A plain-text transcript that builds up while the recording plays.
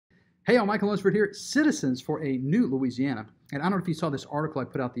Hey, all, Michael Lunsford here, Citizens for a New Louisiana. And I don't know if you saw this article I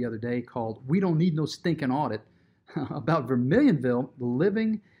put out the other day called We Don't Need No Stinking Audit about Vermilionville, the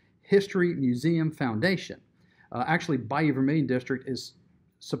Living History Museum Foundation. Actually, Bayou Vermilion District is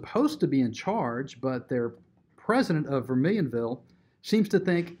supposed to be in charge, but their president of Vermilionville seems to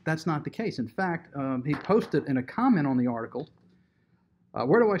think that's not the case. In fact, he posted in a comment on the article,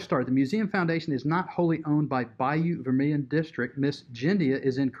 where do I start? The Museum Foundation is not wholly owned by Bayou Vermilion District. Ms. Gindia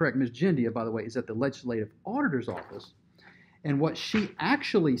is incorrect. Ms. Gindia, by the way, is at the Legislative Auditor's Office. And what she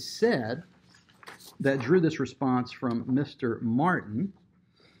actually said that drew this response from Mr. Martin,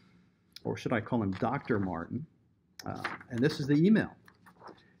 or should I call him Dr. Martin, and this is the email.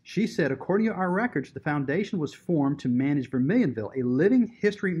 She said, according to our records, the foundation was formed to manage Vermilionville, a living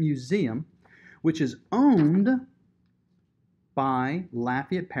history museum, which is owned by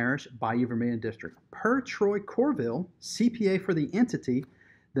Lafayette Parish, Bayou Vermilion District. Per Troy Corville, CPA for the entity,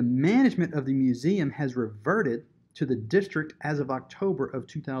 the management of the museum has reverted to the district as of October of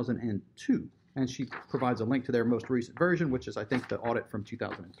 2002. And she provides a link to their most recent version, which is, I think, the audit from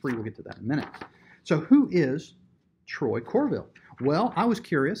 2003. We'll get to that in a minute. So who is Troy Corville? Well, I was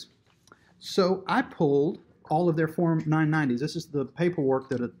curious, so I pulled all of their Form 990s. This is the paperwork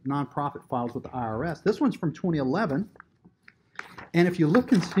that a nonprofit files with the IRS. This one's from 2011. And if you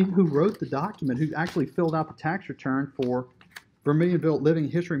look and see who wrote the document, who actually filled out the tax return for Vermilionville Living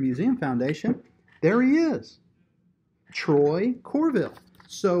History Museum Foundation, there he is, Troy Corville.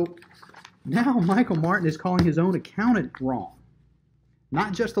 So now Michael Martin is calling his own accountant wrong.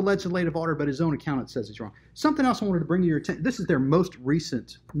 Not just the legislative auditor, but his own accountant says he's wrong. Something else I wanted to bring to your attention. This is their most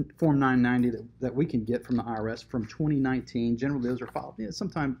recent Form 990 that we can get from the IRS from 2019. Generally, those are filed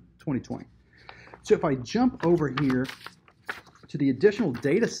sometime 2020. So if I jump over here to the additional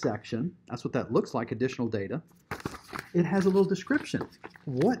data section, that's what that looks like, additional data, it has a little description.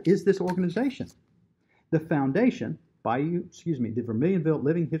 What is this organization? The foundation, the Vermilionville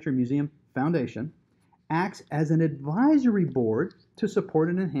Living History Museum Foundation, acts as an advisory board to support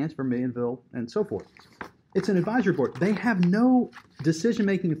and enhance Vermilionville and so forth. It's an advisory board. They have no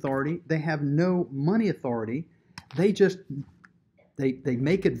decision-making authority. They have no money authority. They just They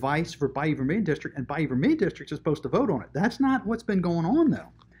make advice for Bayou Vermilion District, and Bayou Vermilion District is supposed to vote on it. That's not what's been going on, though.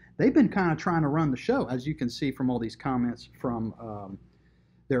 They've been kind of trying to run the show, as you can see from all these comments from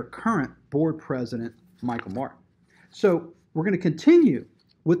their current board president, Michael Martin. So we're going to continue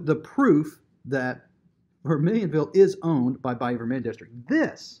with the proof that Vermilionville is owned by Bayou Vermilion District.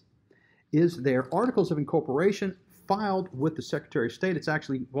 This is their Articles of Incorporation filed with the Secretary of State. It's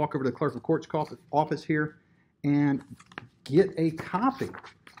actually, walk over to the Clerk of Court's office here and get a copy.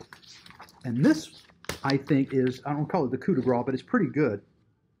 And this, I think, is, I don't call it the coup de grace, but it's pretty good.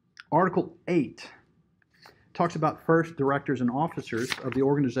 Article 8 talks about first directors and officers of the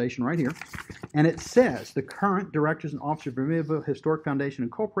organization right here. And it says, the current directors and officers of Vermilionville Historic Foundation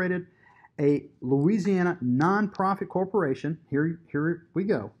Incorporated, a Louisiana nonprofit corporation, here we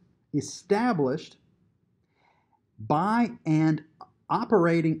go, established by and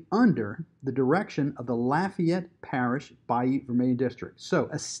operating under the direction of the Lafayette Parish Bayou Vermilion District. So,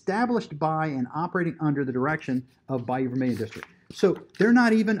 established by and operating under the direction of Bayou Vermilion District. So, they're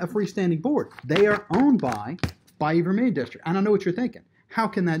not even a freestanding board. They are owned by Bayou Vermilion District. And I know what you're thinking. How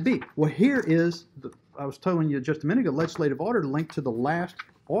can that be? Well, here is, I was telling you just a minute ago, legislative auditor link to the last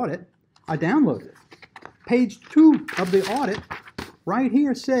audit. I downloaded it. Page 2 of the audit right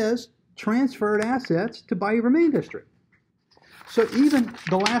here says transferred assets to Bayou Vermilion District. So even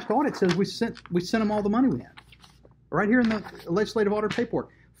the last audit says we sent them all the money we had. Right here in the legislative auditor paperwork.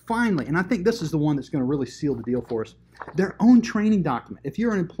 Finally, and I think this is the one that's going to really seal the deal for us, their own training document. If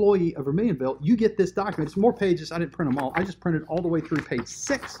you're an employee of Vermilionville, you get this document. It's more pages. I didn't print them all. I just printed all the way through page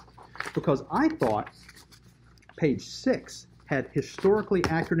 6 because I thought page 6 had historically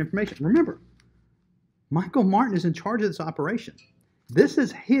accurate information. Remember, Michael Martin is in charge of this operation. This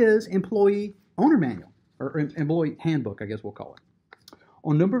is his employee owner manual, or employee handbook, I guess we'll call it.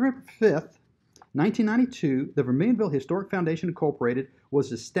 On November 5th, 1992, the Vermilionville Historic Foundation Incorporated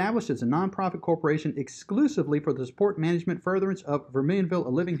was established as a nonprofit corporation exclusively for the support, management, furtherance of Vermilionville, a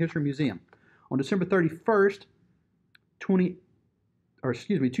living history museum. On December 31st,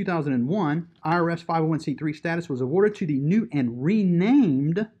 2001, IRS 501c3 status was awarded to the new and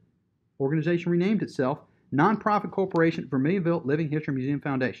renamed organization, renamed itself, Nonprofit Corporation Vermilionville Living History Museum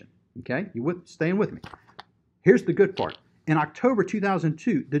Foundation. Okay, staying with me. Here's the good part. In October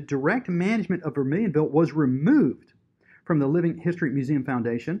 2002, the direct management of Vermilionville was removed from the Living History Museum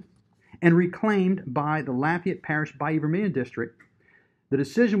Foundation and reclaimed by the Lafayette Parish Bayou Vermilion District. The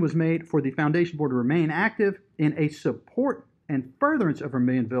decision was made for the Foundation Board to remain active in a support and furtherance of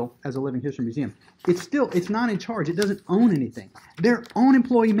Vermilionville as a living history museum. It's not in charge. It doesn't own anything. Their own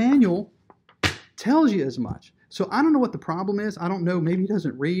employee manual tells you as much. So I don't know what the problem is. I don't know. Maybe he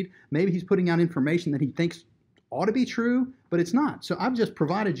doesn't read. Maybe he's putting out information that he thinks ought to be true, but it's not. So I've just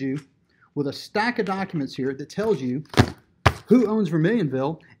provided you with a stack of documents here that tells you who owns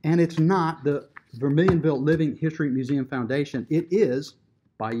Vermilionville, and it's not the Vermilionville Living History Museum Foundation. It is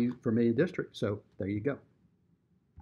Bayou Vermilion District. So there you go.